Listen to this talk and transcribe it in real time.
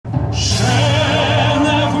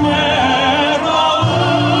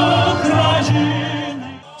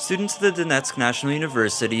Students of the Donetsk National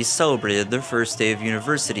University celebrated their first day of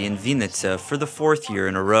university in Vinnytsia for the fourth year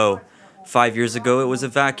in a row. 5 years ago, it was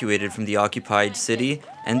evacuated from the occupied city,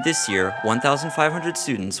 and this year, 1,500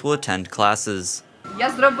 students will attend classes.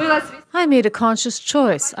 I made a conscious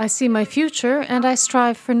choice. I see my future, and I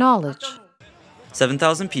strive for knowledge.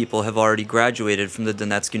 7,000 people have already graduated from the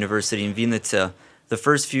Donetsk University in Vinnytsia. The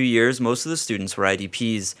first few years, most of the students were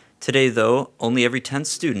IDPs. Today, though, only every 10th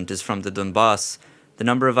student is from the Donbass. The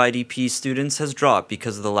number of IDP students has dropped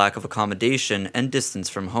because of the lack of accommodation and distance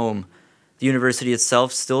from home. The university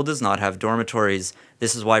itself still does not have dormitories.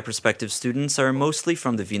 This is why prospective students are mostly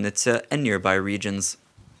from the Vinnytsia and nearby regions.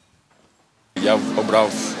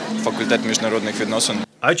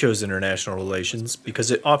 I chose international relations because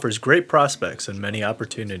it offers great prospects and many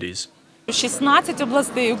opportunities.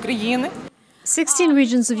 16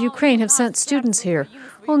 regions of Ukraine have sent students here.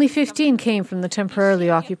 Only 15 came from the temporarily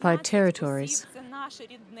occupied territories.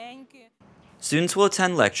 Students will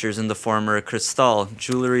attend lectures in the former Crystal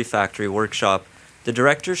jewelry factory workshop. The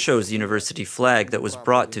director shows the university flag that was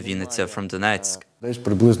brought to Vinnytsia from Donetsk.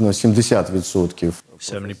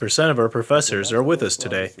 70% of our professors are with us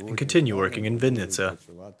today and continue working in Vinnytsia.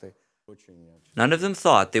 None of them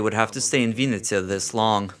thought they would have to stay in Vinnytsia this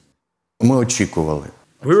long.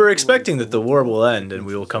 We were expecting that the war will end and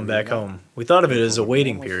we will come back home. We thought of it as a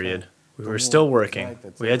waiting period. We were still working.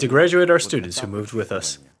 We had to graduate our students who moved with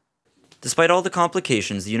us. Despite all the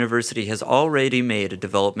complications, the university has already made a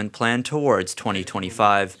development plan towards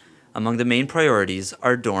 2025. Among the main priorities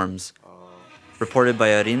are dorms. Reported by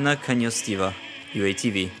Arina Kanyostiva,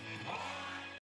 UATV.